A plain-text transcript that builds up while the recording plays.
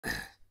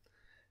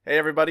Hey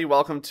everybody,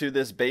 welcome to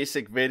this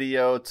basic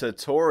video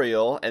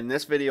tutorial. In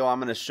this video I'm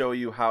going to show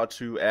you how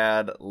to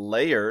add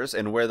layers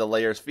and where the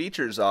layers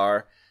features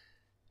are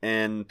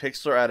in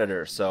Pixlr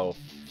Editor, so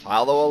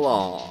follow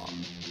along.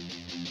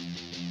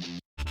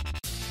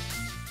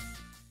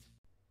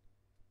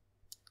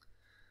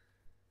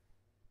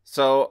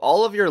 So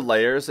all of your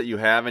layers that you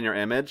have in your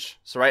image,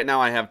 so right now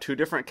I have two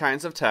different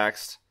kinds of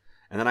text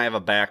and then I have a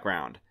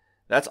background.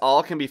 That's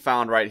all can be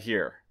found right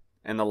here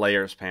in the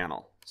layers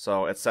panel.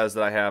 So it says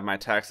that I have my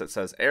text that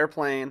says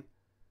airplane,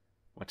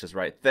 which is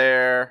right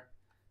there.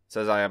 It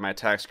says I have my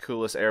text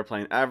coolest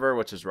airplane ever,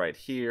 which is right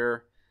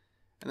here.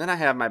 And then I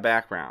have my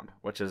background,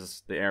 which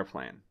is the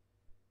airplane.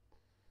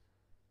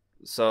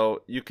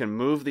 So you can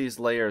move these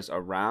layers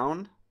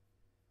around.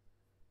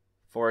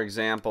 For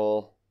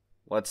example,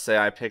 let's say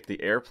I pick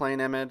the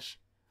airplane image,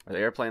 or the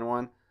airplane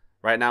one.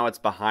 Right now it's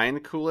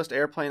behind coolest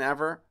airplane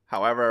ever.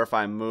 However, if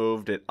I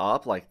moved it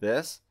up like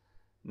this,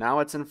 now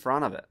it's in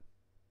front of it.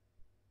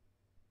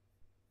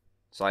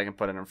 So I can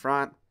put it in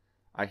front,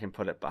 I can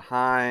put it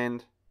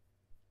behind.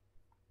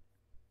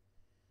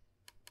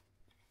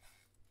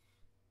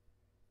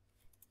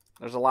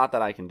 There's a lot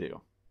that I can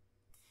do.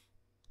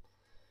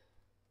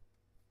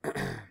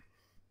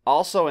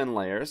 Also in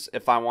layers,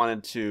 if I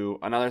wanted to,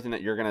 another thing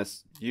that you're going to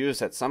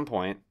use at some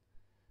point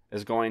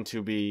is going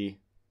to be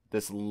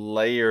this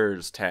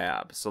layers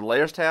tab. So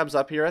layers tab's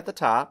up here at the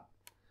top.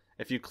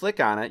 If you click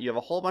on it, you have a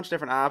whole bunch of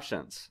different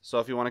options. So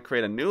if you want to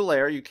create a new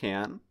layer, you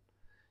can.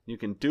 You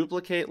can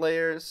duplicate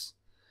layers.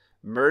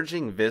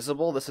 Merging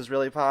visible, this is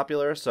really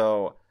popular.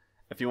 So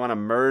if you want to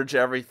merge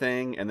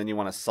everything and then you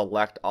want to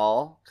select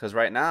all, because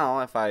right now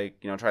if I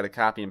try to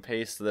copy and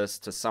paste this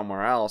to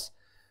somewhere else,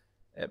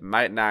 it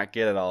might not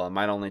get it all. It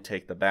might only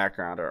take the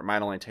background, or it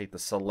might only take the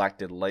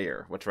selected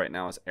layer, which right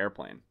now is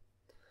airplane.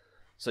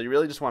 So you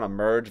really just want to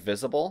merge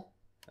visible.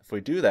 If we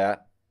do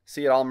that,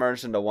 see it all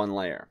merged into one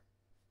layer.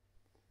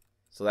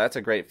 So that's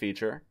a great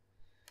feature.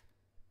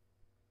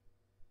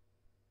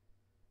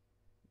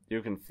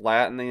 You can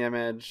flatten the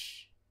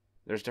image.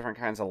 There's different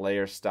kinds of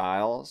layer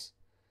styles.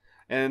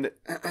 And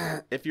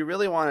if you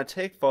really want to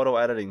take photo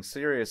editing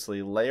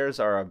seriously, layers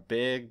are a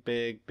big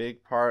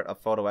part of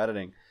photo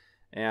editing.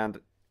 And,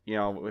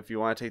 if you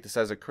want to take this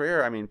as a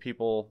career, I mean,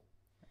 people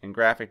in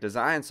graphic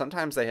design,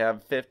 sometimes they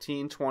have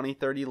 15, 20,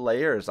 30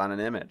 layers on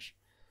an image.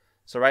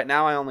 So right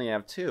now I only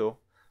have 2,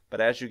 but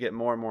as you get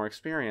more and more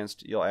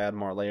experienced, you'll add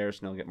more layers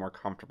and you'll get more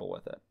comfortable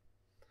with it.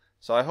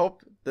 So I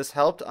hope this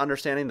helped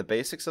understanding the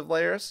basics of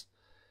layers.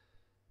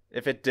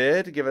 If it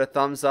did, give it a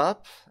thumbs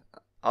up.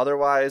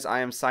 Otherwise,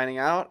 I am signing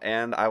out,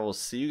 and I will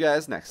see you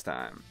guys next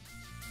time.